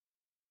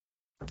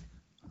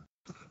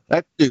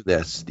Let's do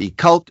this. The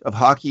Cult of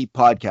Hockey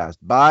podcast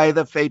by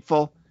the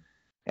faithful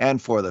and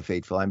for the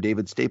faithful. I'm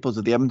David Staples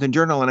of the Edmonton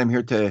Journal, and I'm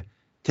here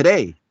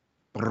today,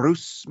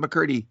 Bruce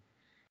McCurdy.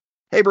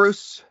 Hey,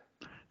 Bruce.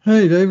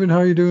 Hey, David. How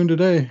are you doing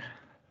today?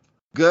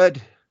 Good.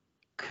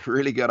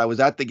 Really good. I was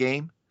at the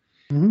game.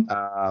 Mm-hmm.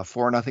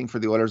 4-0 for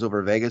the Oilers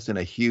over Vegas in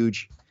a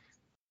huge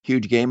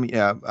game.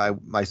 Yeah,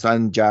 my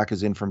son Jack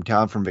is in from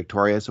town from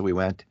Victoria, so we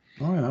went.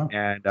 Oh,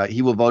 yeah. And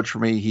he will vouch for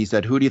me. He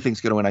said, "Who do you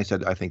think's going to win?" I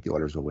said, "I think the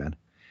Oilers will win."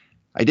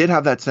 I did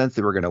have that sense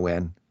they were going to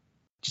win,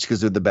 just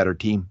because they're the better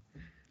team,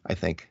 I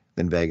think,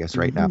 than Vegas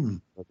right now.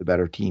 They're the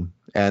better team,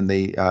 and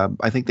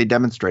I think they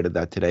demonstrated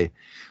that today.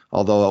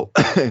 Although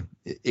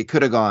it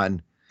could have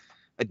gone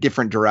a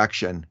different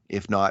direction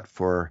if not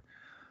for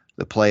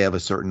the play of a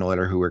certain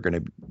Oiler who we're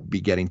going to be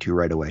getting to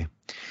right away.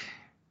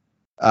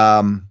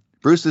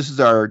 Bruce, this is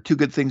our two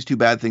good things, two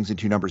bad things, and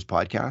two numbers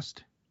podcast.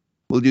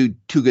 We'll do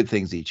two good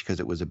things each because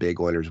it was a big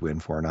Oilers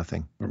win,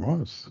 4-0. It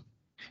was.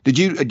 Did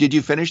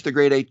you finish the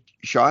grade 8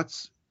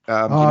 shots?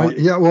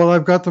 Yeah, well,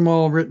 I've got them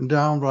all written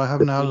down, but I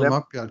haven't added them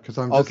up yet because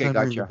I'm just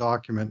entering gotcha. the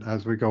document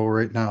as we go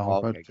right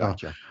now. Okay,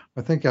 gotcha.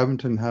 I think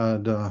Edmonton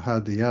had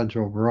the edge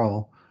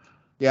overall.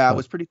 Yeah, it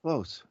was pretty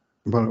close.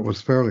 But it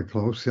was fairly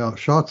close. Yeah,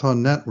 shots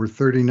on net were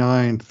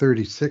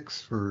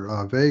 39-36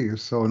 for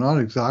Vegas, so not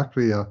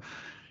exactly it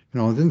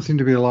didn't seem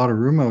to be a lot of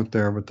room out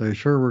there, but they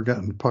sure were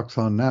getting pucks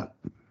on net.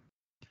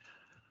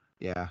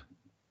 Yeah.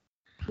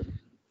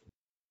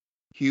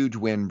 Huge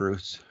win,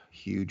 Bruce.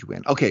 Huge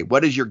win. Okay,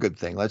 what is your good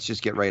thing? Let's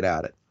just get right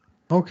at it.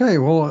 Okay,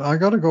 well, I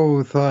got to go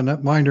with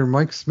netminder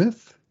Mike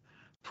Smith,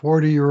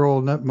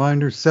 40-year-old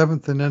netminder,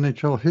 7th in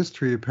NHL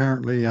history,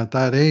 apparently, at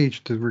that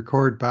age to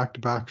record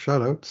back-to-back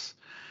shutouts.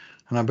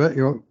 And I bet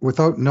you,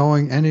 without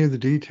knowing any of the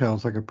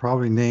details, I could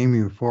probably name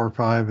you 4 or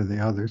 5 of the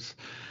others.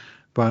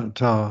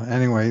 But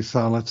anyways,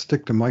 let's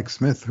stick to Mike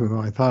Smith, who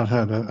I thought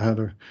had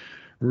a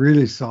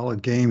really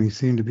solid game. He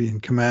seemed to be in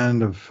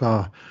command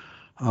of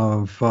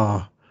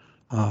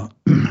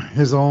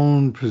his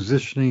own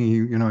positioning.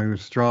 He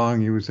was strong.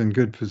 He was in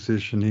good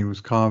position. He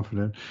was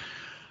confident.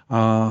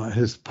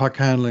 His puck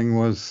handling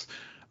was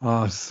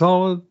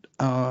solid.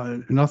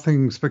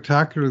 Nothing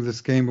spectacular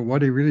this game, but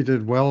what he really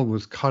did well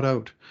was cut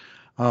out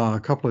a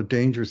couple of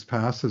dangerous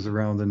passes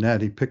around the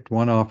net. He picked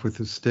one off with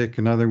his stick,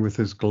 another with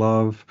his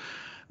glove,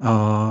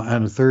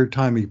 and a third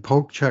time he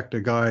poke checked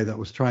a guy that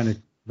was trying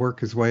to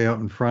work his way out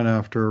in front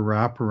after a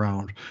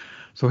wraparound.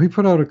 So he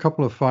put out a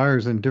couple of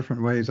fires in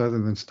different ways other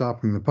than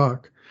stopping the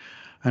puck.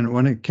 And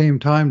when it came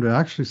time to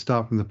actually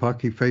stopping the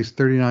puck, he faced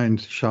 39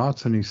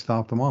 shots and he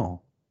stopped them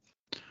all.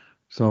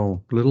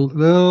 So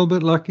little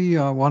bit lucky.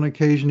 On one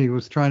occasion, he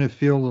was trying to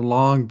field a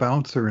long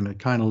bouncer and it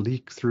kind of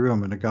leaked through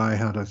him, and a guy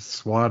had a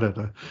swat at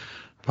a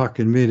puck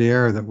in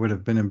midair that would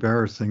have been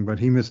embarrassing, but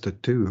he missed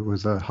it too. It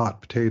was a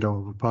hot potato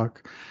of a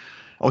puck.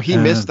 Oh, he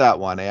missed that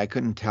one. I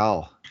couldn't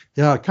tell.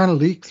 Yeah, it kind of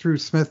leaked through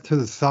Smith to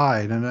the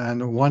side, and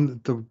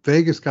the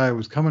Vegas guy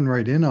was coming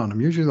right in on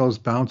him. Usually those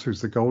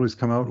bouncers, the goalies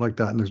come out like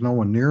that, and there's no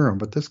one near him.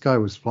 But this guy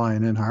was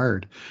flying in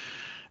hard,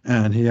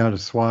 and he had a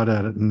swat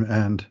at it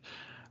and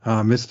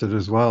missed it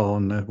as well,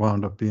 and it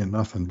wound up being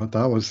nothing. But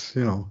that was,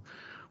 when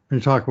you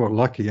talk about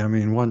lucky, I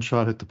mean, one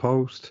shot hit the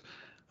post.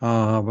 But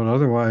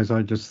otherwise,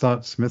 I just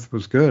thought Smith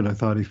was good. I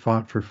thought he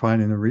fought for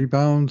finding the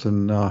rebounds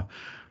and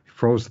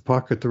froze the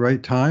puck at the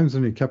right times,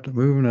 and he kept it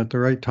moving at the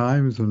right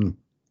times, and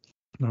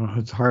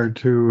it's hard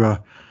to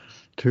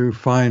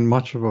find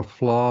much of a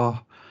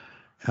flaw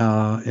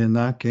in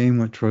that game,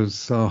 which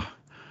was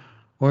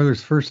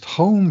Oilers' first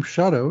home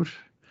shutout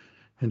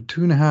in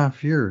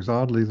 2.5 years.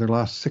 Oddly, their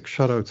last 6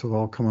 shutouts have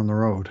all come on the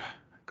road,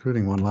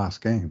 including one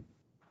last game.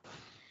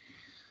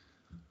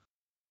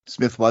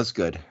 Smith was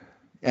good,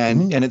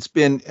 and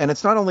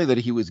it's not only that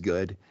he was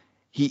good.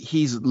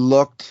 He's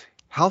looked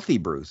healthy,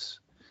 Bruce,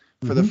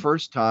 for the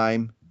first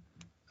time.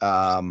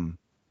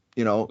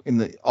 In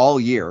the all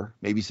year,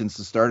 maybe since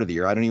the start of the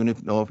year. I don't even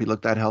know if he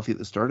looked that healthy at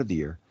the start of the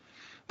year,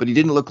 but he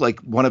didn't look like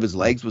one of his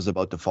legs was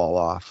about to fall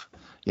off,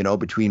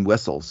 between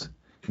whistles.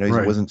 He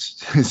Right. wasn't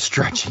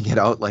stretching it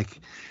out like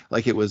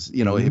it was,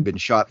 it had been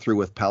shot through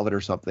with pellet or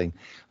something.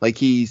 Like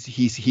he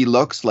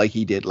looks like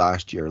he did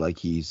last year, like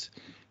he's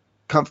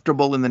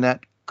comfortable in the net,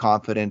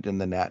 confident in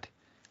the net,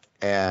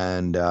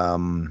 and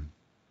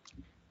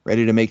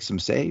ready to make some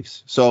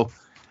saves. So,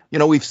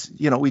 we've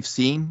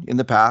seen in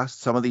the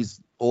past some of these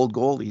old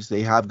goalies,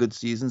 they have good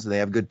seasons and they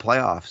have good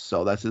playoffs.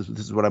 So this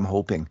is what I'm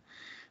hoping.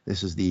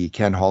 This is the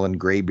Ken Holland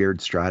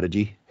graybeard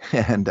strategy.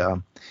 And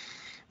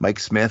Mike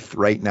Smith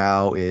right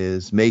now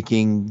is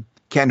making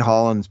Ken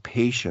Holland's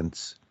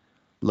patience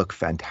look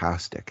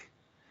fantastic.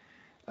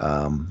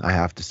 I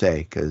have to say,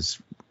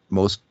 because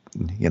most,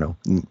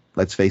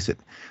 let's face it,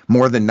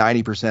 more than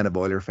 90% of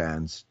Oiler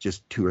fans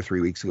just 2 or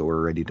 3 weeks ago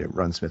were ready to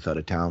run Smith out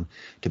of town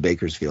to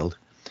Bakersfield.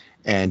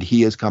 And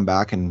he has come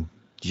back and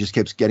he just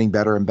keeps getting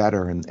better and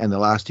better. And the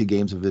last 2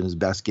 games have been his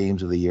best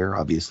games of the year,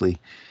 obviously.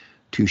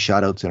 2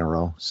 shutouts in a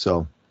row.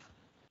 So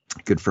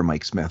good for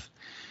Mike Smith.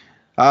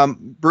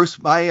 Bruce,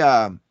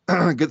 my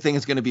good thing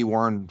is going to be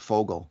Warren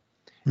Foegele.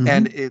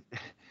 And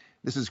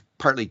this is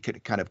partly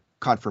kind of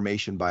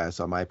confirmation bias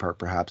on my part,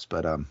 perhaps,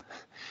 but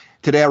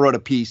today I wrote a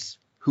piece.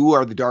 Who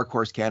are the dark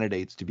horse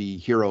candidates to be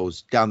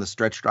heroes down the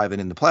stretch drive and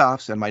in the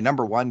playoffs? And my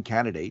number one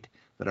candidate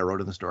that I wrote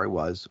in the story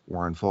was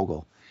Warren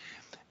Foegele.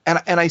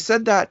 And I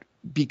said that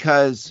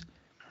because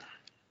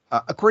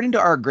according to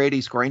our grade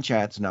A scoring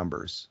chance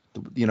numbers,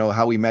 you know,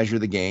 how we measure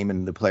the game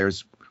and the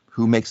players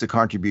who makes a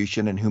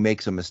contribution and who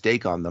makes a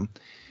mistake on them,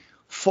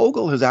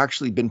 Foegele has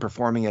actually been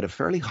performing at a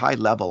fairly high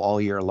level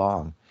all year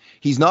long.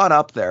 He's not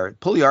up there.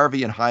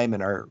 Puljujarvi and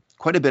Hyman are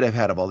quite a bit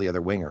ahead of all the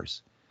other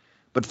wingers,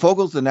 but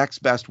Fogel's the next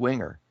best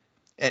winger.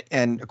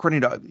 And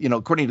according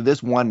to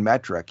this one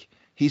metric,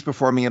 he's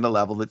performing at a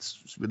level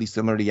that's really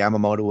similar to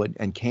Yamamoto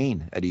and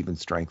Kane at even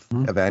strength,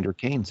 Evander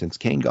Kane, since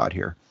Kane got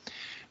here.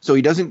 So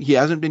he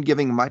hasn't been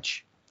giving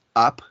much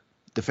up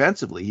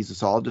defensively. He's a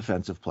solid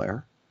defensive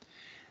player,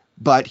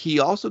 but he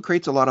also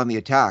creates a lot on the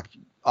attack,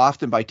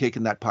 often by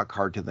taking that puck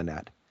hard to the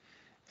net.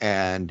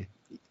 And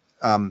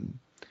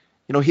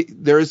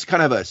there is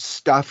kind of a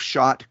stuff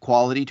shot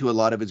quality to a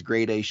lot of his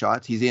grade A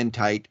shots. He's in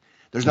tight.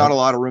 There's not a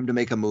lot of room to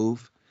make a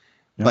move.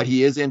 But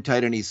he is in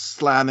tight and he's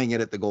slamming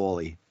it at the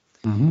goalie.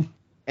 Mm-hmm.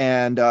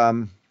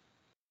 And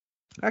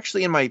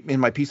actually, in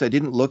my piece, I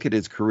didn't look at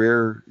his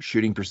career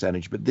shooting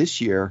percentage, but this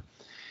year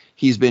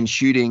he's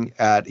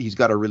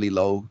got a really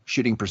low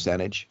shooting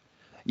percentage.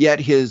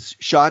 Yet his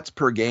shots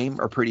per game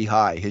are pretty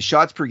high. His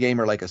shots per game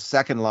are like a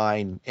second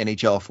line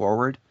NHL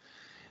forward,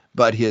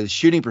 but his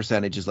shooting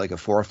percentage is like a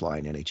fourth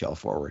line NHL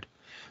forward.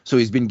 So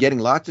he's been getting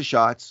lots of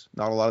shots,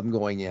 not a lot of them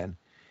going in.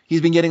 He's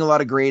been getting a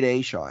lot of grade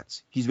A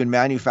shots. He's been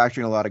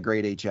manufacturing a lot of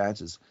grade A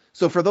chances.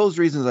 So for those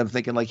reasons, I'm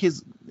thinking like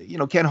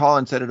Ken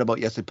Holland said it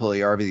about Jesse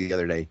Puljujarvi the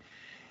other day.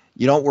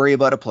 You don't worry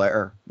about a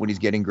player when he's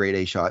getting grade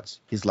A shots.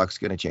 His luck's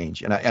going to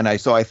change. And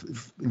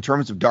in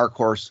terms of dark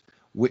horse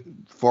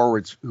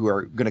forwards who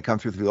are going to come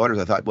through the orders,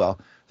 I thought, well,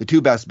 the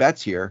two best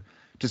bets here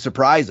to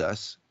surprise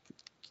us,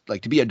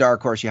 like to be a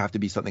dark horse, you have to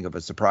be something of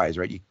a surprise,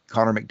 right?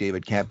 Connor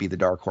McDavid can't be the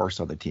dark horse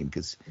on the team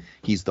because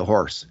he's the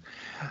horse.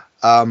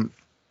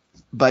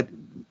 But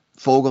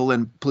Foegele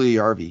and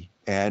Puljujarvi,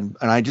 and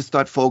I just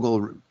thought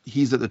Foegele,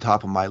 he's at the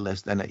top of my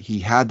list, and he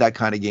had that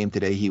kind of game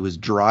today. He was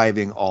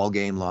driving all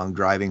game long,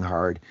 driving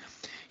hard.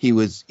 He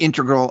was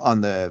integral on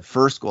the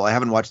first goal. I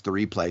haven't watched the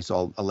replay,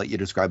 so I'll let you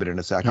describe it in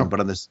a second. Yep. But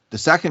on the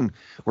second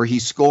where he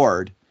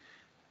scored,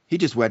 he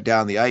just went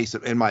down the ice,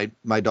 and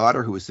my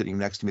daughter, who was sitting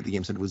next to me at the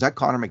game, said, "Was that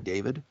Connor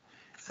McDavid?"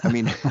 I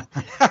mean,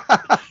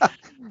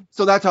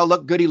 so that's how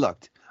good he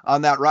looked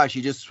on that rush.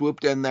 He just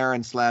swooped in there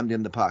and slammed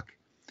in the puck.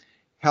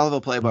 Hell of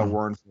a play by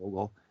Warren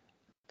Foegele.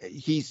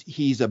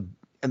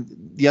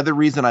 And the other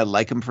reason I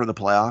like him for the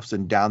playoffs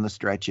and down the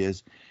stretch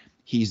is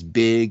he's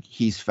big,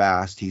 he's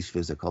fast, he's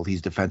physical,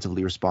 he's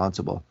defensively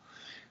responsible.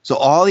 So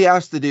all he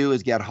has to do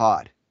is get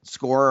hot,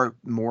 score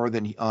more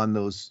than on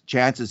those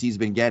chances he's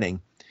been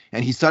getting,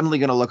 and he's suddenly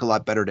going to look a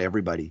lot better to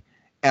everybody.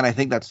 And I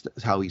think that's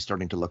how he's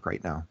starting to look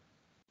right now.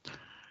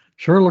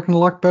 Sure, looking a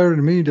lot better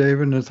to me,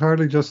 David. And it's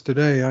hardly just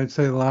today. I'd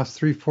say the last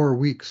 3-4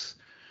 weeks.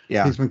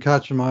 Yeah. He's been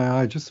catching my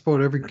eye just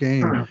about every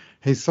game.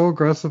 He's so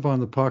aggressive on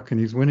the puck, and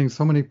he's winning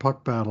so many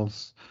puck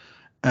battles.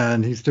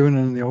 And he's doing it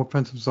in the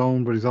offensive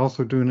zone, but he's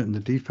also doing it in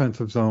the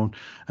defensive zone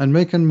and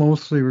making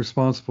mostly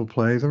responsible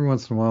plays. Every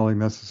once in a while he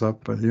messes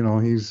up, but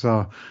he's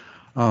kind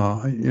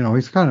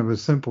of a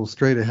simple,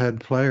 straight ahead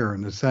player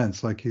in a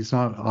sense. Like he's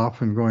not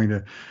often going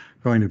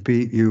to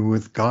beat you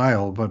with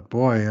guile, but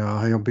boy,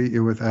 he'll beat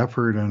you with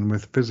effort and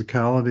with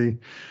physicality,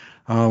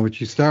 which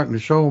he's starting to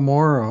show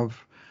more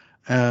of.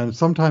 And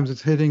sometimes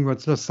it's hitting,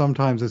 but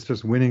sometimes it's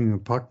just winning the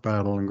puck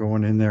battle and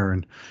going in there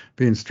and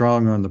being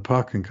strong on the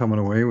puck and coming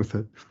away with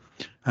it.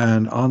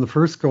 And on the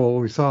first goal,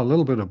 we saw a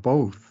little bit of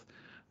both.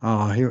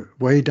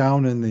 Way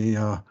down in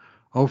the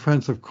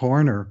offensive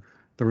corner,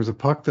 there was a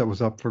puck that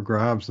was up for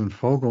grabs, and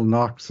Foegele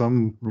knocked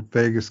some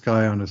Vegas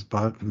guy on his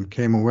butt and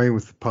came away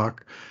with the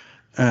puck.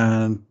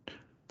 And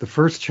the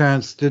first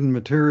chance didn't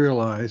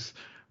materialize,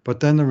 but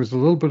then there was a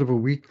little bit of a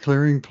weak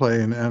clearing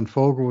play, and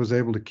Foegele was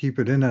able to keep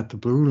it in at the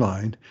blue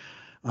line.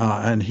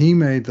 And he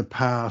made the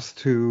pass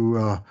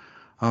to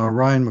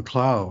Ryan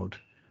McLeod.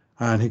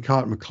 And he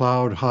caught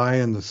McLeod high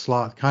in the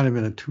slot, kind of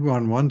in a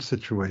 2-on-1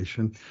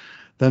 situation.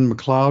 Then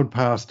McLeod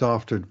passed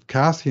off to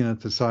Kassian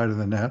at the side of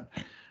the net,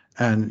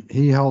 and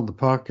he held the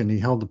puck, and he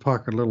held the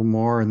puck a little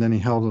more, and then he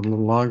held it a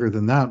little longer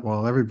than that,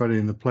 while everybody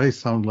in the place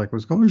sounded like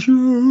was going,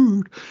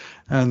 shoot!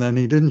 And then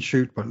he didn't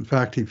shoot, but in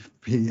fact,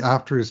 he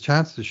after his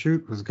chance to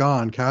shoot was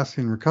gone,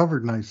 Kassian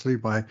recovered nicely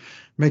by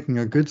making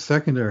a good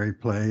secondary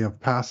play of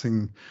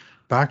passing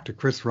back to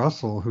Chris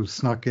Russell, who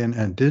snuck in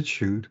and did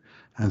shoot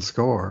and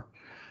score.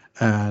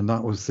 And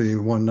that was the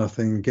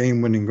 1-0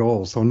 game-winning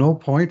goal. So no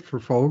point for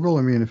Foegele.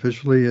 I mean,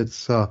 officially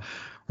it's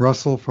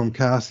Russell from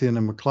Kassian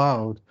and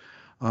McLeod.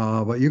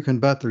 But you can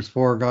bet there's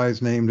 4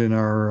 guys named in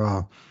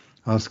our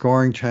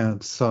scoring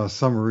chance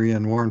summary,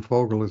 and Warren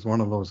Foegele is one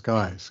of those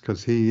guys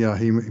because he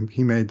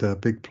made the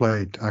big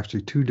play,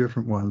 actually 2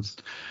 different ones,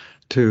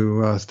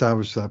 to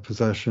establish that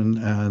possession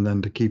and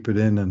then to keep it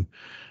in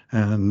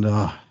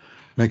and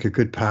make a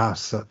good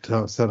pass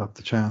that set up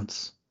the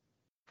chance.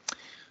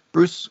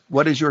 Bruce,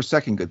 what is your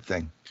second good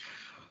thing?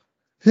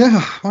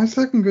 Yeah, my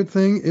second good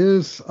thing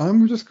is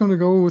I'm just going to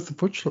go with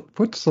the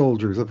foot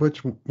soldiers, of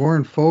which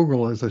Warren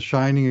Fogle is a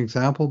shining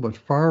example, but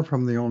far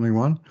from the only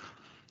one.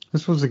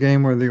 This was a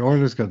game where the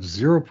Oilers got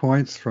 0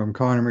 points from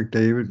Connor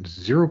McDavid,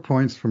 0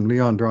 points from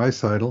Leon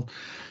Draisaitl,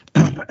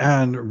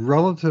 and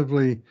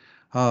relatively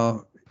uh,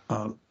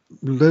 uh,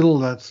 little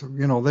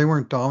they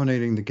weren't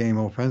dominating the game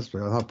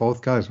offensively. I thought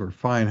both guys were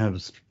fine,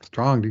 had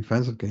strong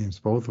defensive games,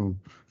 both of them.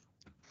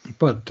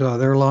 But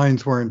their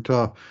lines weren't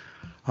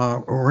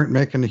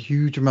making a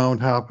huge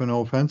amount happen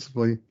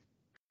offensively.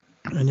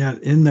 And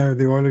yet in there,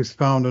 the Oilers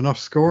found enough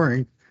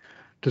scoring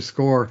to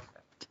score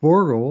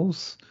 4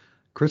 goals.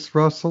 Chris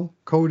Russell,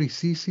 Cody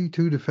Ceci,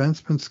 2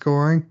 defensemen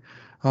scoring.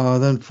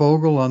 Then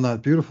Fogle on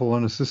that beautiful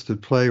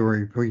unassisted play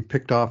where he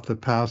picked off the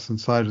pass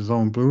inside his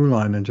own blue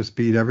line and just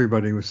beat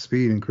everybody with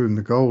speed, including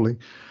the goalie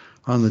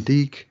on the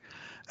deke.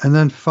 And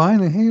then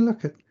finally, hey,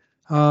 look at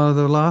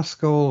the last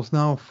goal is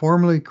now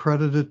formally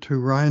credited to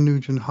Ryan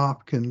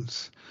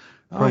Nugent-Hopkins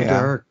from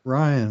Derek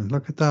Ryan.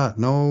 Look at that.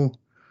 No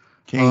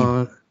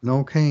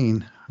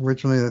Kane.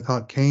 Originally, they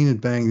thought Kane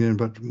had banged in,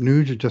 but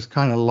Nugent just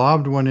kind of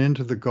lobbed one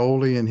into the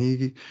goalie, and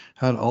he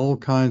had all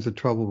kinds of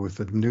trouble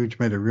with it. Nugent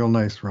made a real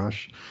nice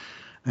rush,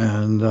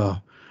 and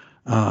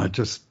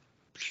just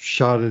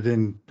shot it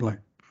in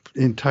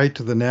tight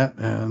to the net.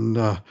 And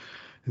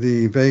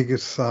the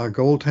Vegas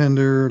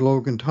goaltender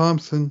Logan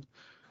Thompson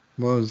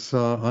was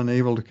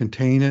unable to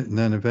contain it, and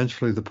then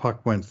eventually the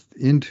puck went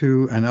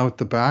into and out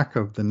the back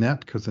of the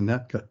net because the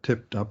net got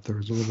tipped up. There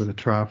was a little bit of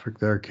traffic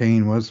there.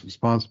 Kane was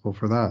responsible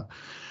for that.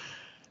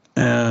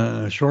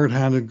 And a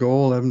shorthanded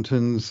goal,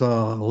 Edmonton's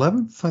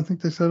 11th, I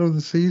think they said, of the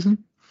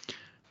season.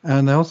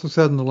 And they also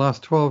said in the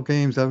last 12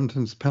 games,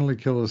 Edmonton's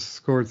penalty kill has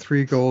scored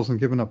 3 goals and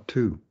given up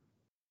 2.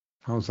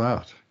 How's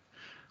that?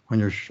 When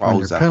your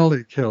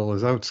penalty kill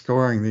is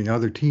outscoring the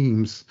other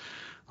teams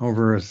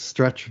over a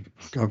stretch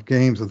of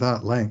games of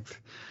that length.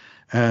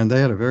 And they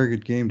had a very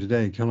good game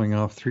today, killing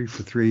off 3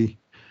 for 3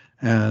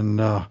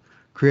 and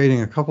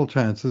creating a couple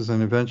chances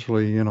and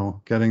eventually,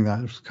 getting that.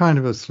 It was kind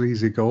of a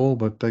sleazy goal,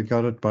 but they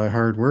got it by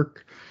hard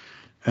work.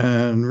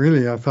 And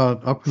really, I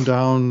thought up and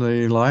down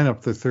the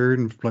lineup, the third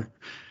and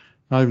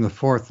not even the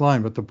fourth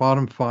line, but the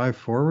bottom 5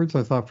 forwards,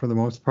 I thought for the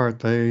most part,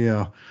 they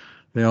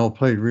all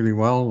played really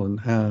well.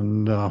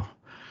 And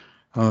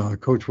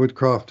Coach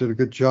Woodcroft did a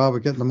good job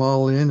of getting them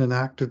all in and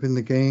active in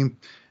the game.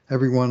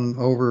 Everyone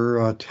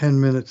over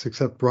 10 minutes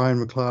except Brian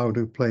McLeod,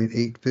 who played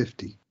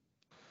 8:50.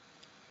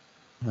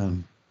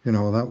 And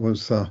that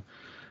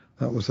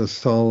was a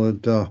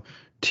solid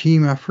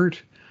team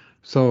effort.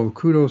 So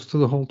kudos to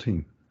the whole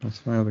team.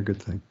 That's my other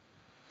good thing.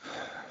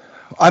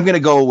 I'm going to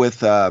go with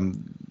the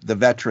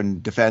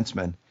veteran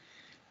defenseman.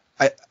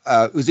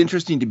 It was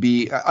interesting to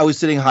be. I was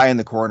sitting high in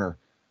the corner,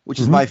 which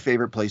is my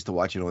favorite place to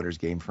watch an Oilers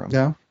game from.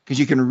 Yeah. Because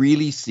you can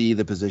really see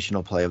the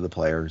positional play of the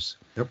players.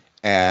 Yep.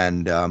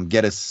 And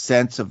get a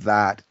sense of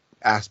that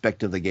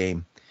aspect of the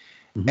game.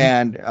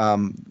 And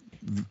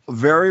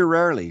very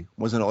rarely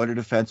was an Oilers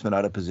defenseman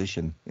out of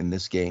position in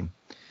this game.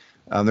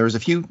 There was a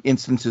few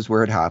instances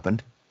where it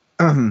happened,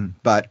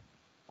 but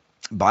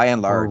by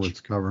and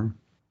large,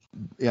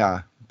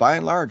 by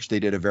and large, they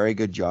did a very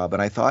good job.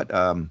 And I thought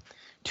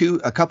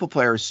a couple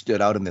players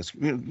stood out in this.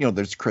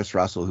 There's Chris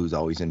Russell, who's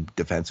always in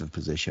defensive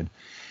position,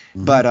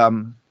 but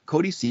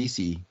Cody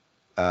Ceci,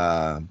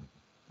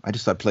 I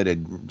just thought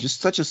played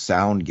just such a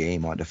sound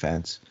game on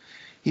defense.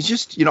 He's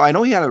just, I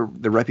know he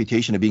had the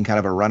reputation of being kind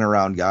of a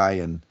runaround guy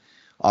in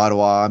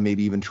Ottawa,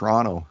 maybe even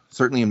Toronto,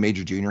 certainly in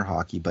major junior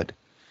hockey. But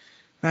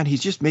man, he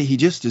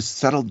just is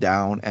settled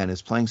down and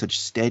is playing such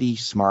steady,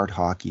 smart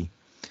hockey.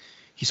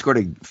 He scored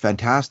a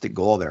fantastic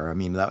goal there. I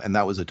mean,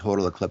 that was a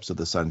total eclipse of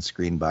the sun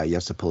screen by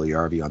Jesse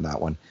Puljujarvi on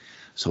that one.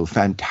 So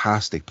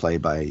fantastic play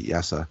by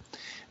Jesse,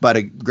 but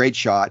a great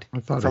shot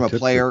from a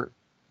player.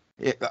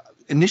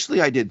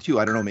 Initially, I did too.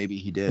 I don't know. Maybe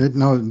he did.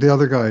 No, the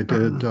other guy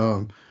did.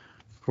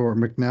 For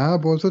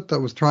McNabb, was it, that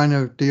was trying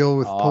to deal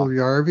with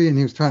Puljujarvi, and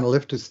he was trying to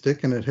lift his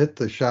stick, and it hit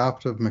the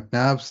shaft of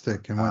McNabb's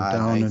stick and went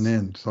down and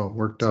in. So it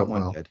worked out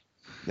well. Did.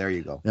 There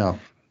you go. Yeah.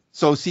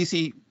 So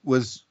Ceci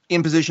was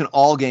in position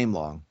all game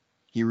long.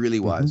 He really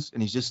was,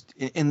 and he's just.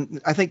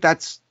 And I think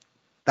that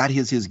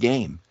is his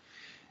game.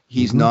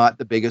 He's not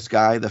the biggest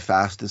guy, the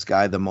fastest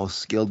guy, the most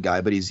skilled guy,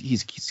 but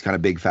he's kind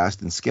of big,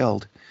 fast, and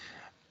skilled.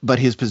 But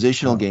his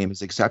positional game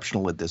is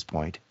exceptional at this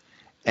point.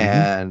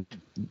 And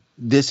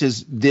this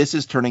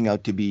is turning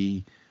out to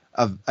be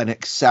an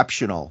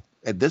exceptional,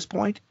 at this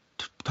point,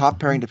 top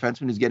pairing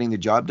defenseman who's getting the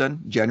job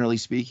done, generally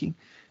speaking,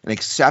 an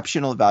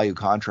exceptional value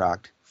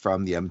contract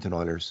from the Edmonton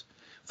Oilers,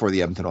 for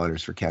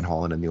Ken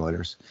Holland and the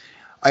Oilers.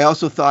 I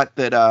also thought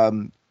that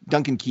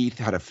Duncan Keith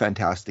had a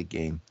fantastic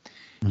game.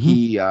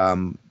 He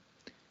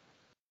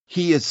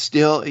is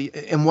still,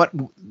 and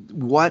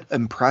what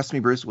impressed me,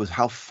 Bruce, was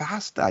how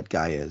fast that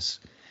guy is.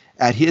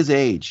 At his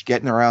age,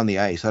 getting around the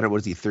ice. I don't know, what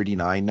is he,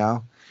 39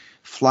 now?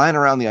 Flying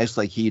around the ice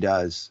like he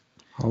does.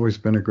 Always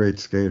been a great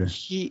skater.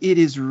 It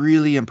is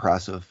really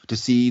impressive to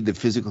see the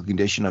physical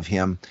condition of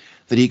him,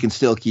 that he can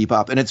still keep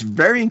up. And it's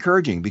very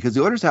encouraging because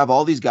the Oilers have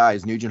all these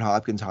guys, Nugent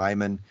Hopkins,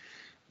 Hyman,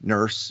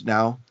 Nurse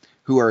now,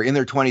 who are in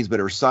their 20s but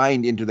are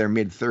signed into their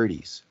mid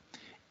 30s.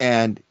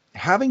 And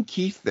having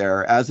Keith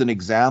there as an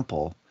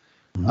example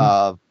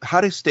of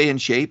how to stay in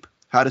shape,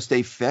 how to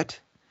stay fit,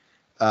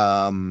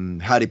 how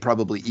to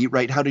probably eat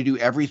right, how to do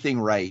everything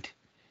right,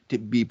 to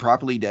be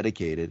properly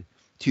dedicated,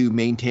 to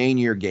maintain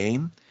your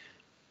game,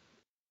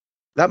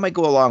 that might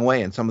go a long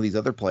way. And some of these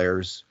other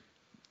players,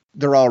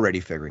 they're already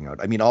figuring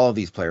out. I mean, all of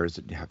these players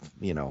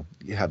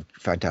have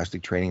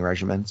fantastic training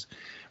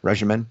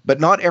regimen, but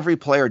not every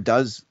player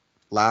does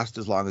last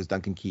as long as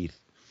Duncan Keith.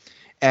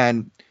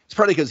 And it's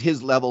partly because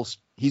his levels,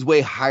 he's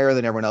way higher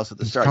than everyone else at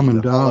the start. Coming he's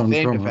a down Hall of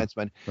Fame from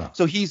defenseman.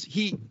 So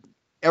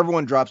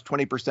everyone drops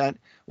 20%.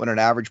 When an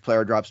average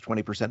player drops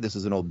 20%, this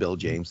is an old Bill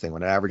James thing.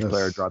 When an average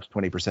player drops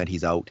 20%,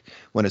 he's out.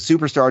 When a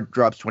superstar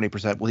drops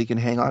 20%, well, he can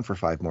hang on for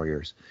 5 more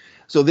years.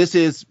 So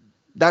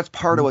that's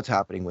part of what's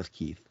happening with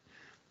Keith.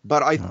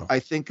 But I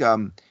think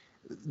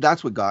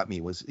that's what got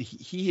me was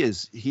he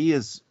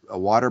is a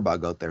water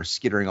bug out there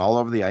skittering all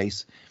over the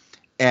ice,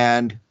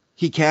 and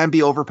he can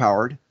be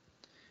overpowered.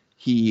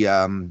 He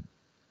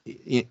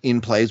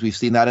in plays, we've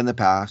seen that in the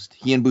past.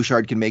 He and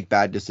Bouchard can make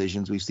bad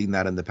decisions. We've seen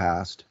that in the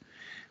past,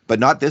 but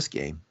not this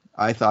game.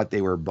 I thought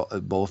they were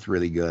both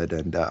really good,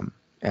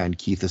 and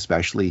Keith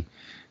especially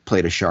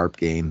played a sharp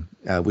game.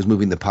 Was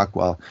moving the puck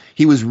well.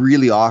 He was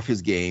really off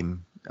his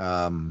game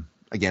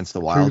against the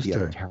Wild. He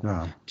had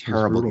a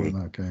terrible game. In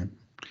that game.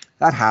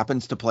 That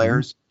happens to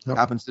players.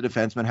 Happens to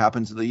defensemen.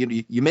 Happens to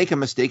you make a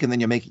mistake and then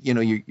you make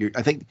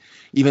I think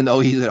even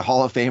though he's a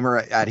Hall of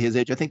Famer at his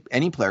age, I think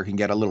any player can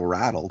get a little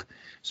rattled.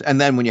 So,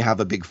 and then when you have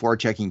a big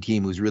forechecking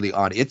team who's really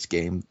on its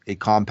game, it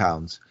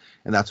compounds,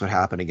 and that's what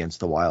happened against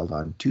the Wild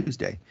on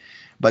Tuesday.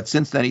 But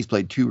since then, he's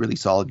played 2 really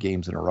solid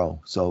games in a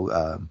row.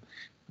 So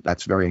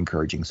that's very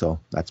encouraging. So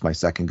that's my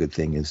second good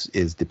thing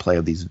is the play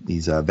of these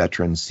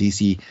veterans.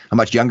 Ceci, a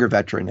much younger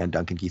veteran, and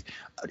Duncan Keith,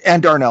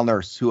 and Darnell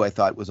Nurse, who I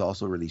thought was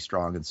also really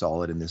strong and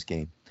solid in this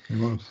game.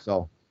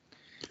 So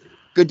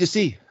good to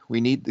see.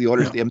 We need the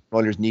Oilers. The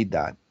Oilers need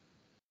that.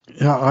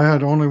 Yeah, I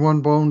had only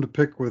one bone to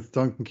pick with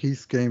Duncan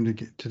Keith's game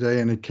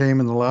today, and it came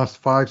in the last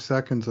 5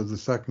 seconds of the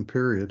second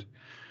period,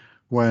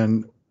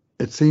 when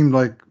it seemed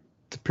like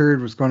the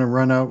period was going to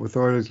run out with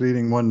Oilers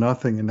leading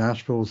 1-0, and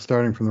Nashville was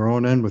starting from their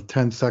own end with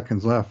 10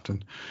 seconds left,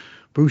 and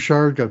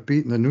Bouchard got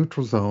beat in the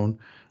neutral zone.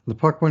 The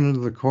puck went into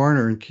the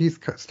corner, and Keith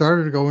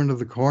started to go into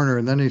the corner,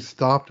 and then he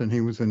stopped, and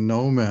he was in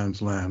no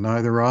man's land,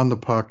 neither on the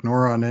puck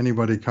nor on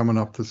anybody coming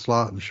up the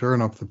slot. And sure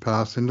enough, the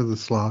pass into the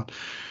slot.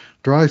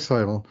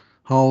 Draisaitl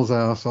hauls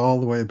ass all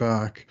the way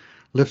back,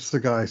 lifts the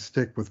guy's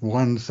stick with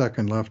 1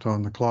 second left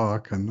on the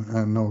clock,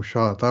 and no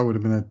shot. That would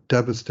have been a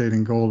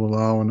devastating goal to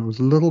allow, and it was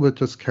a little bit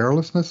just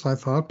carelessness, I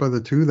thought, by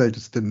the two. They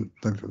just didn't.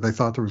 They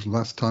thought there was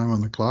less time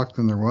on the clock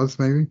than there was,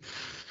 maybe.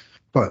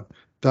 But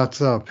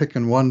that's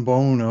picking one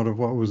bone out of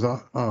what was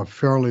a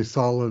fairly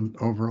solid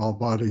overall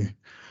body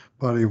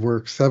of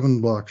work.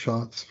 7 block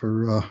shots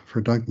for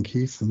Duncan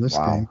Keith in this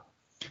game,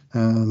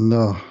 and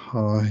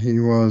he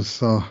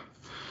was.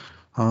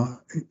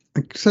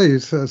 Like I say,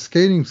 his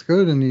skating's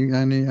good,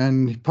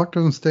 and puck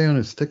doesn't stay on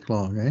his stick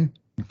long, eh?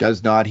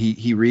 Does not.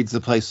 He reads the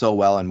play so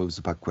well and moves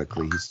the puck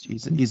quickly.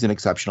 He's an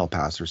exceptional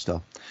passer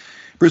still.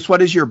 Bruce,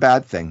 what is your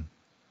bad thing?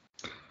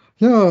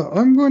 Yeah,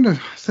 I'm going to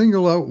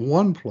single out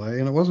one play,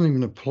 and it wasn't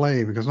even a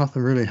play because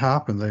nothing really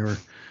happened. There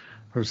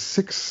was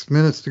 6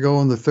 minutes to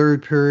go in the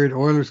third period.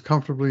 Oilers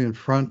comfortably in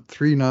front,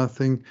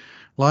 3-0,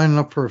 lining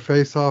up for a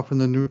face-off in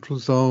the neutral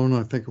zone.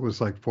 I think it was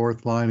like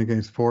 4th line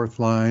against 4th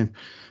line.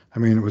 I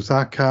mean, it was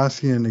Zach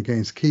Kassian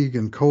against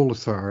Keegan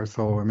Colasar,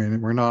 so, I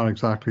mean, we're not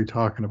exactly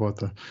talking about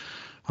the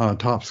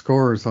top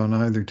scorers on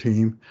either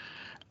team.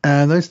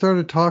 And they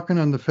started talking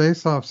on the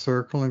face-off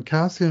circle, and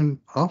Kassian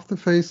off the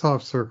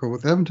face-off circle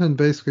with Edmonton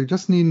basically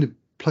just needing to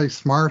play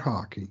smart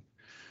hockey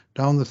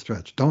down the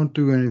stretch. Don't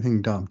do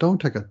anything dumb. Don't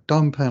take a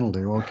dumb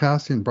penalty. Well,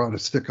 Kassian brought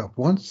his stick up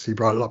once. He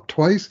brought it up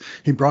twice.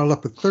 He brought it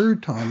up a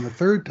third time. The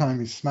third time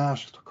he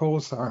smashed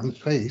Colasar in the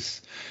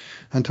face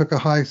and took a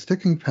high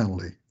sticking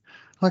penalty.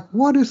 Like,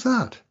 what is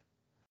that?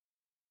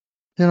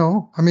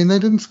 I mean, they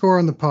didn't score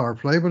on the power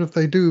play, but if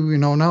they do,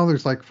 now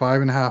there's like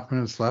 5.5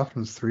 minutes left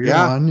and it's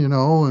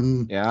 3-1,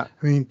 and I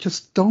mean,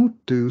 just don't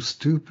do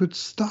stupid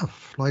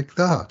stuff like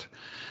that.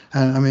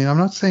 And I mean, I'm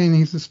not saying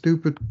he's a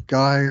stupid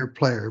guy or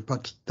player,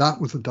 but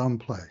that was a dumb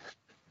play.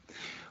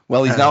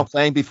 Well, he's now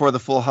playing before the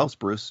full house,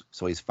 Bruce,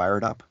 so he's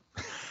fired up.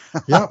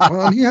 Yeah,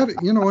 well,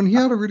 and he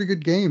had a really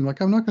good game.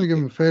 Like, I'm not going to give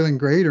him a failing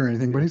grade or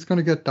anything, but he's going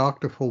to get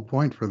docked a full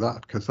point for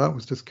that because that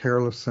was just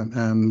careless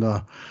and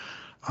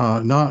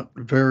not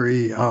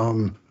very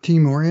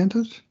team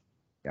oriented.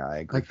 Yeah, I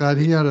agree. Like that,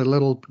 he had a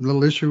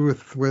little issue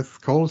with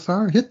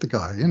Colasar. Hit the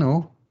guy,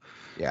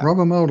 rub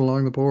him out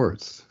along the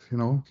boards.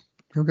 He'll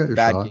get your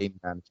shot. Game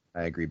management.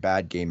 I agree.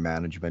 Bad game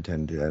management,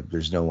 and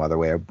there's no other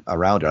way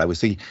around it. I was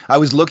thinking,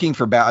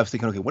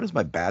 okay, what is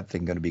my bad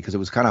thing going to be? Because it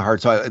was kind of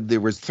hard. So there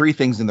was 3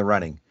 things in the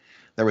running.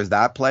 There was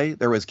that play.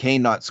 There was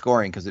Kane not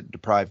scoring because it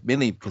deprived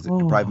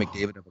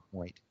McDavid of a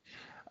point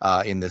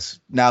in this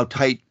now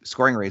tight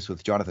scoring race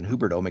with Jonathan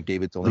Huberdeau.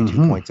 McDavid's only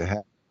 2 points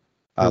ahead.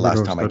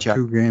 Last time I checked,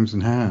 2 games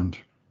in hand.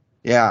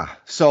 Yeah.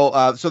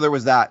 So there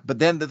was that. But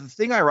then the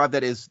thing I arrived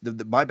at is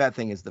my bad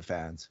thing is the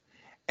fans,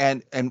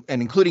 and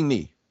including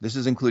me. This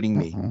is including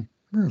me.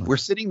 Really? We're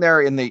sitting there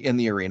in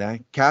the arena.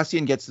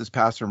 Kassian gets this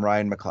pass from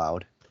Ryan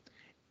McLeod,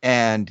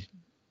 and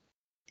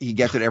he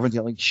gets it. Everyone's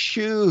yelling,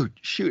 "Shoot,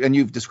 shoot!" And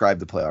you've described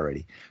the play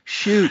already.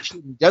 Shoot,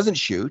 shoot. He doesn't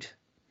shoot.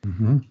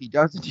 He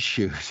doesn't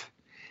shoot.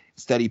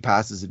 Instead, he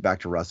passes it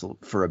back to Russell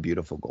for a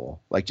beautiful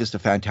goal, like just a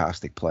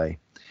fantastic play.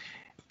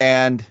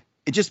 And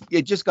it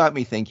just got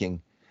me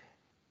thinking,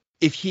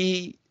 if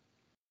he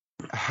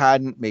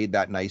hadn't made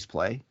that nice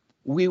play,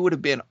 we would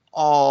have been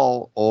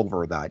all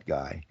over that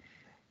guy.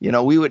 We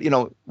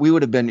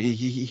would have been,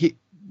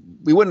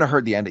 we wouldn't have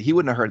heard the end. He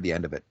wouldn't have heard the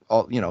end of it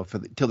all,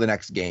 till the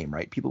next game,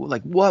 right? People were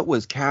like, what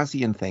was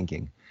Kassian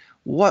thinking?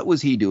 What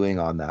was he doing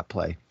on that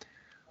play?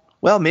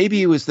 Well, maybe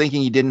he was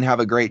thinking he didn't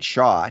have a great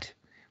shot.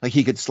 Like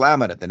he could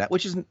slam it at the net,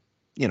 which isn't,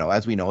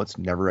 as we know, it's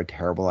never a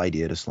terrible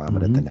idea to slam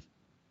it at the net.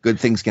 Good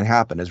things can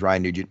happen, as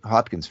Ryan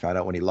Nugent-Hopkins found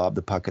out when he lobbed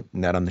the puck at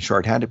net on the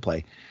shorthanded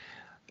play.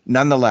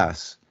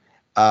 Nonetheless,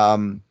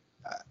 I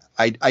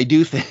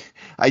do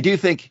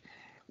think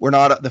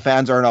the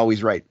fans aren't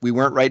always right. We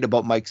weren't right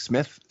about Mike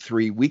Smith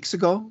 3 weeks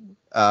ago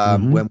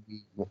when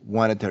we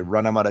wanted to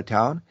run him out of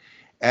town.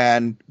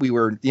 And we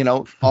were,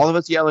 all of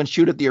us yelling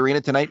shoot at the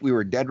arena tonight. We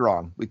were dead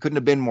wrong. We couldn't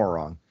have been more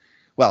wrong.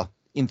 Well,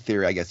 in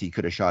theory, I guess he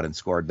could have shot and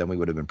scored. Then we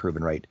would have been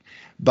proven right.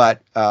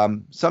 But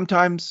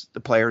sometimes the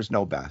players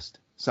know best.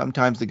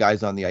 Sometimes the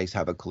guys on the ice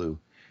have a clue.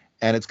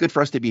 And it's good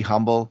for us to be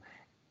humble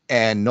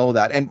and know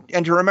that.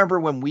 And to remember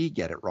when we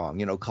get it wrong,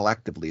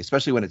 collectively,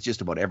 especially when it's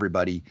just about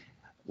everybody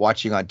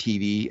watching on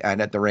TV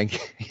and at the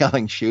rink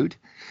yelling shoot.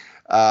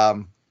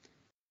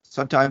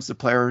 Sometimes the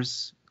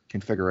players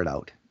can figure it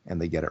out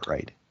and they get it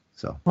right.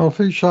 So, well, if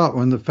he shot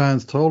when the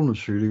fans told him to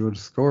shoot, he would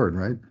have scored,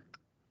 right?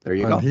 There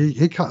you go.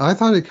 I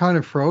thought he kind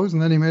of froze,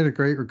 and then he made a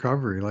great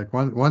recovery. Like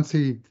once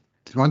he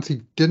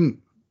didn't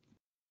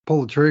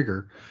pull the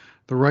trigger,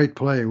 the right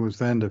play was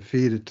then to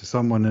feed it to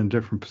someone in a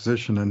different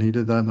position, and he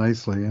did that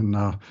nicely.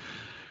 And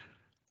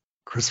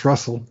Chris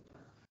Russell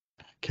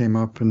came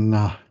up and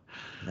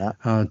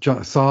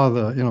saw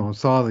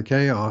the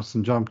chaos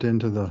and jumped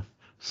into the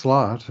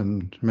slot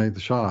and made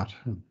the shot.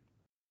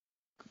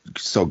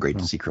 So great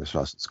to see Chris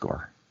Russell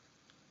score.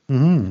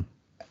 Mm-hmm.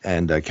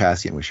 And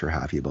Kassian was sure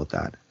happy about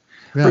that.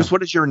 Yeah. Bruce,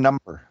 what is your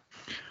number?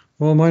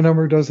 Well, my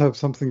number does have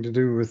something to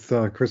do with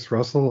Chris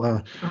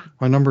Russell.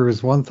 My number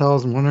is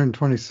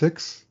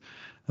 1,126.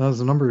 That was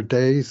the number of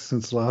days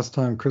since the last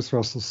time Chris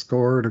Russell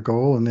scored a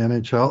goal in the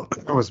NHL.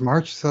 It was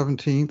March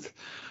 17th,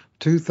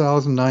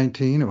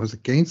 2019. It was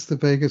against the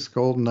Vegas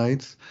Golden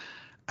Knights,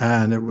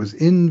 and it was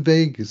in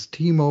Vegas,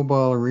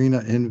 T-Mobile Arena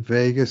in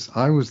Vegas.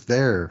 I was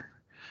there.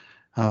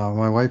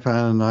 My wife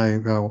Ann and I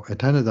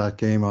attended that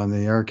game on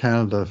the Air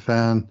Canada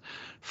fan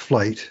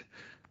flight.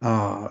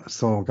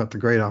 So got the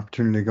great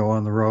opportunity to go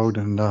on the road,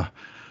 and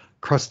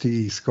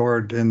Krusty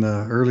scored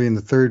early in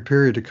the third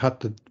period to cut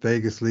the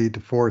Vegas lead to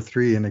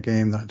 4-3 in a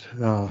game that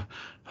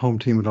home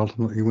team would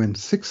ultimately win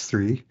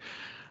 6-3.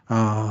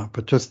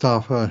 But just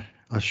off a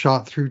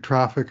shot through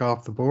traffic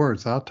off the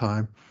boards that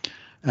time.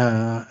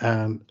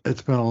 And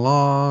it's been a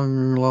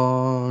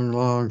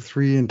long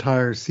 3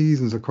 entire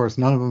seasons. Of course,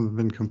 none of them have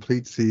been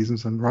complete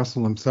seasons, and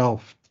Russell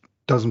himself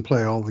doesn't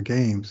play all the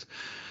games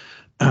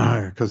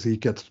because he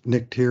gets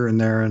nicked here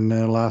and there. And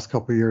the last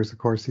couple of years, of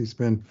course, he's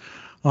been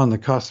on the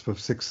cusp of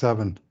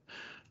 6-7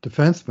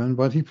 defensemen,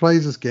 but he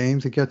plays his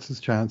games, he gets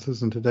his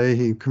chances, and today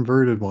he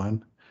converted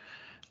one.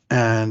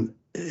 And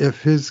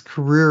if his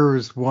career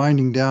is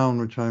winding down,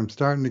 which I'm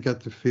starting to get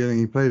the feeling,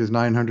 he played his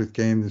 900th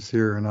game this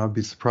year, and I'll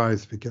be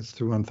surprised if he gets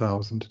to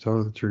 1,000, to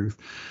tell the truth.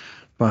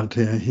 But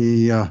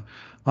he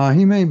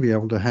may be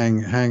able to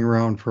hang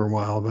around for a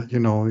while, but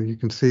you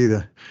can see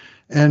the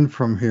end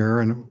from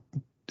here. And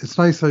it's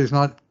nice that he's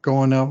not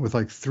going out with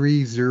like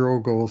 3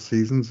 0-goal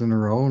seasons in a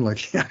row. Like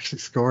he actually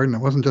scored, and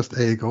it wasn't just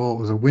a goal;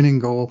 it was a winning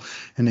goal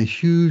in a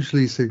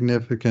hugely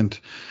significant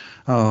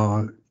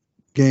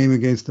game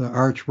against an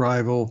arch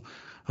rival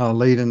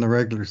late in the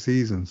regular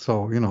season.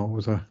 So it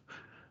was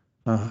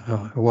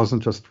it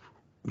wasn't just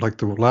like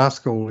the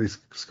last goal he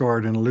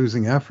scored in a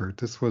losing effort.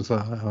 This was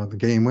the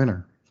game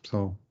winner.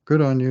 So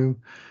good on you,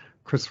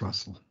 Chris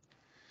Russell.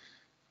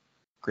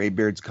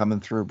 Graybeard's coming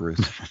through,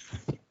 Bruce.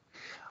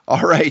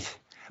 All right.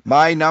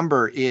 My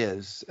number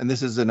is, and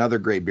this is another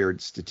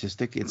Graybeard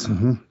statistic, it's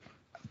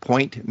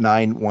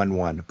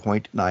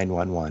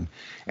 0.911.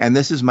 And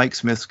this is Mike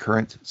Smith's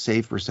current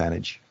save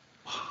percentage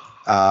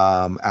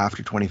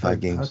after 25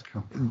 games.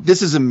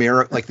 This is a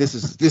miracle. Like this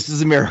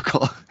is a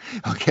miracle.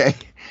 Okay.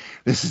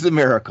 This is a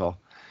miracle.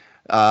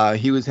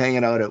 He was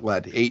hanging out at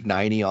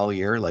 890 all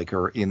year,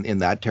 or in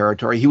that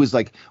territory. He was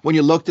like, when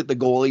you looked at the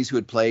goalies who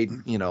had played,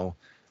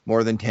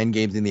 more than 10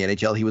 games in the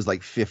NHL, he was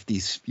like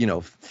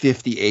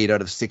 58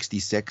 out of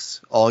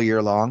 66 all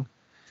year long.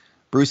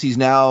 Bruce, he's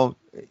now,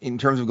 in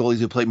terms of goalies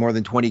who played more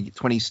than 20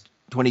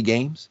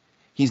 games,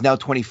 he's now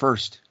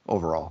 21st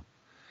overall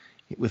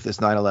with this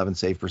 .911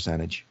 save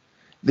percentage.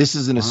 This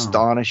is an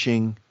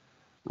astonishing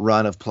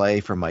run of play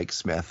for Mike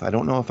Smith. I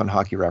don't know if on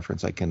Hockey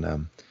Reference I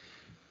can.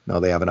 No,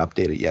 they haven't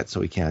updated yet, so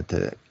we can't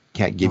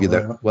give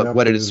you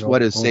what his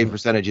save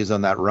percentage is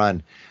on that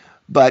run.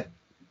 But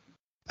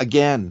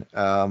again,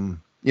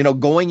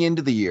 going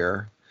into the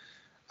year,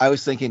 I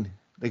was thinking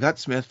they got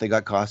Smith, they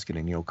got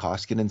Koskinen.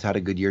 Koskinen's had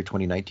a good year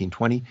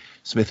 2019-20.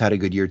 Smith had a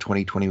good year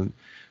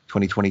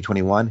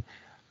 2020-21.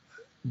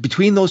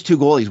 Between those two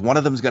goalies, one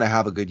of them is going to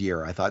have a good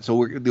year, I thought.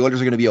 So the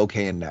Oilers are going to be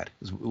okay in net,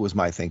 was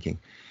my thinking.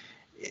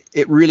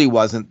 It really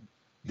wasn't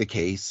the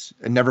case.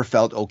 It never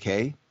felt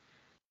okay.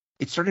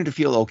 It's starting to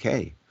feel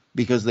okay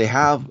because they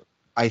have,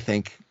 I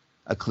think,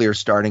 a clear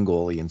starting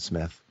goalie in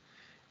Smith,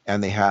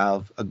 and they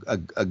have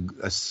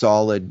a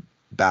solid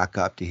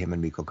backup to him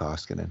and Mikko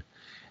Koskinen.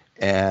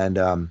 And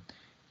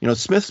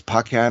Smith's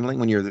puck handling,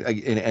 when you're,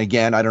 and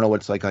again, I don't know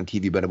what it's like on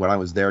TV, but when I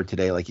was there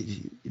today, like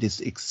it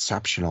is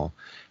exceptional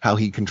how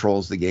he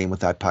controls the game with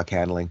that puck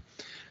handling,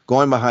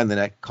 going behind the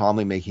net,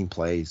 calmly making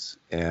plays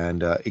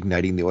and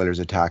igniting the Oilers'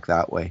 attack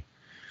that way.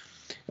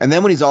 And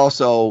then when he's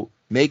also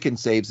making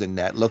saves in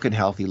net, looking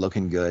healthy,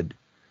 looking good,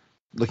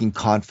 looking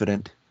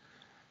confident,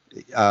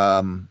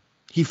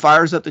 he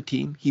fires up the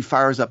team. He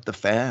fires up the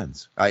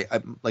fans.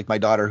 I like my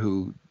daughter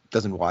who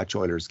doesn't watch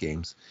Oilers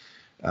games.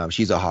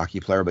 She's a hockey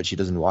player, but she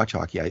doesn't watch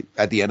hockey.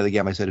 At the end of the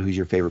game, I said, "Who's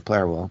your favorite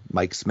player?" Well,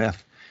 Mike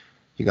Smith.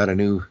 He got a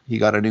new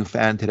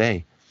fan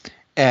today,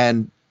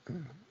 and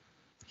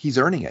he's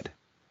earning it.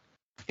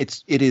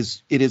 It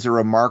is a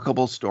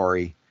remarkable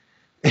story.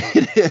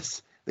 It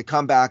is the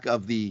comeback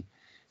of the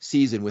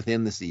season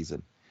within the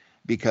season,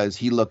 because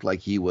he looked like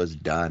he was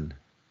done.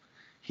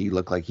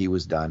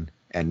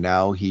 And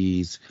now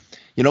he's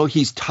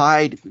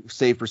tied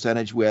save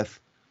percentage with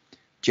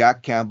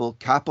Jack Campbell,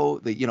 Capo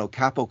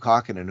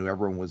Kakkonen, who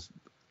everyone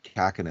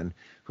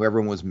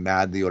was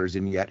mad the Oilers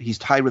didn't yet. He's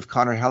tied with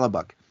Connor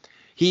Hellebuck.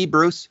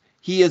 Bruce,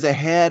 he is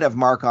ahead of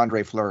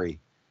Marc-Andre Fleury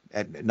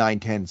at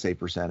 .910 save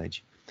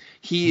percentage.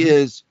 He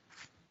is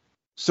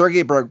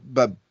Sergei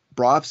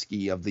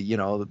Bobrovsky of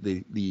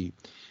the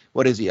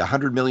what is he,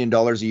 $100 million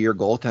a year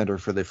goaltender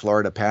for the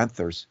Florida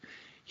Panthers.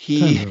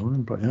 He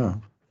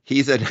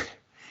is at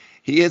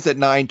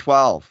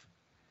 .912.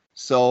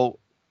 So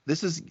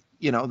this is,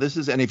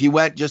 and if you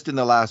went just in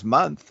the last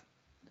month,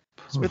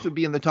 Smith would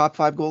be in the top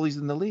 5 goalies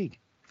in the league.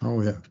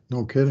 Oh yeah,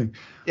 no kidding.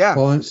 Yeah.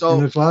 Well, in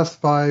his last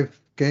 5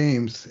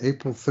 games,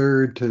 April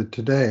 3rd to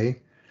today,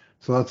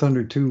 so that's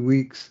under 2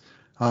 weeks,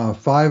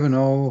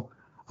 5-0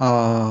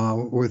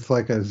 with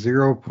like a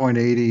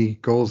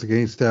 0.80 goals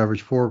against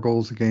average, 4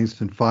 goals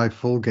against, and 5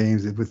 full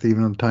games with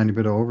even a tiny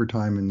bit of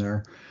overtime in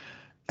there,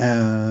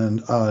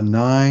 and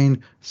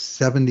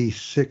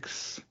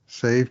 976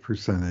 save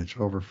percentage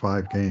over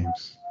 5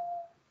 games.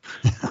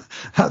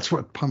 That's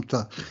what pumped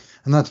up,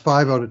 and that's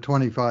 5 out of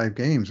 25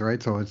 games,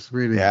 right? So it's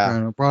really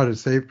brought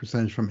his save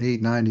percentage from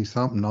 890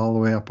 something all the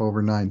way up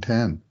over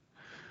 910.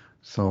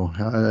 So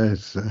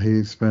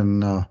he's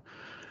been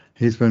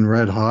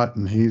red hot,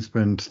 and he's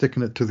been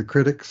sticking it to the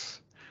critics,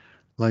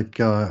 like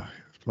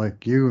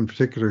you in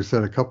particular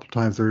said a couple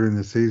times earlier in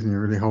the season. You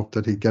really hoped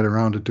that he'd get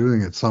around to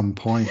doing it at some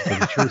point,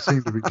 but it sure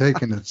seemed to be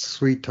taking its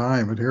sweet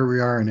time. But here we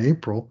are in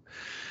April,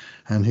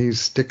 and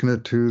he's sticking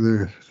it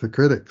to the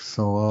critics.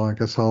 So I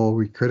guess all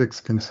we critics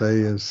can say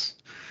is,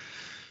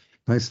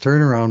 nice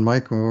turnaround,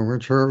 Mike. We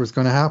weren't sure it was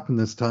going to happen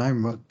this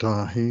time, but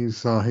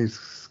he's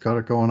got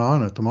it going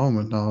on at the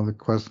moment. Now the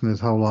question is,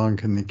 how long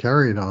can he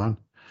carry it on?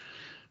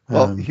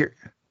 Well, here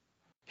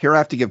I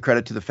have to give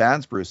credit to the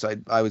fans, Bruce.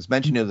 I was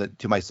mentioning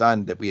to my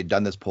son that we had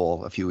done this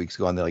poll a few weeks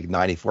ago, and like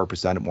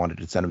 94% wanted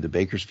to send him to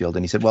Bakersfield,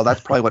 and he said, "Well,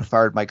 that's probably what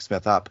fired Mike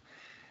Smith up."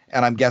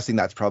 And I'm guessing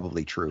that's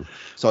probably true.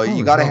 So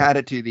you got to hand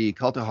it to the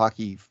Cult of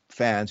Hockey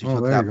fans who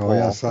took that poll.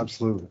 Yes,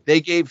 absolutely.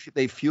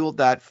 They fueled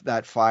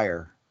that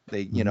fire.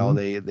 They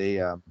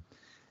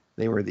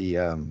they were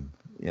the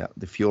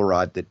fuel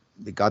rod that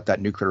got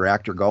that nuclear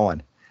reactor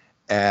going,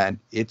 and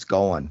it's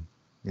going.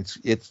 It's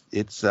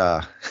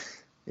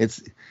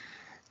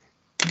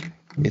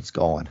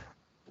going.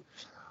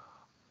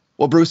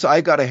 Well, Bruce,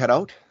 I got to head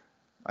out.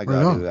 I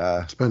got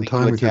to spend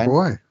time with your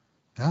boy.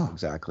 Yeah,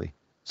 exactly.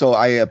 So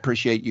I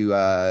appreciate you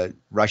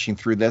rushing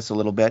through this a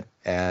little bit,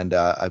 and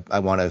I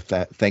want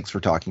to thanks for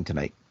talking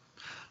tonight.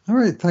 All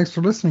right, thanks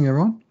for listening,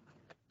 everyone.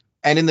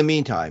 And in the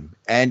meantime,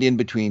 and in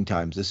between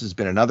times, this has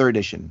been another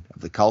edition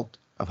of the Cult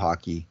of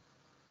Hockey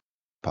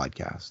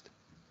podcast.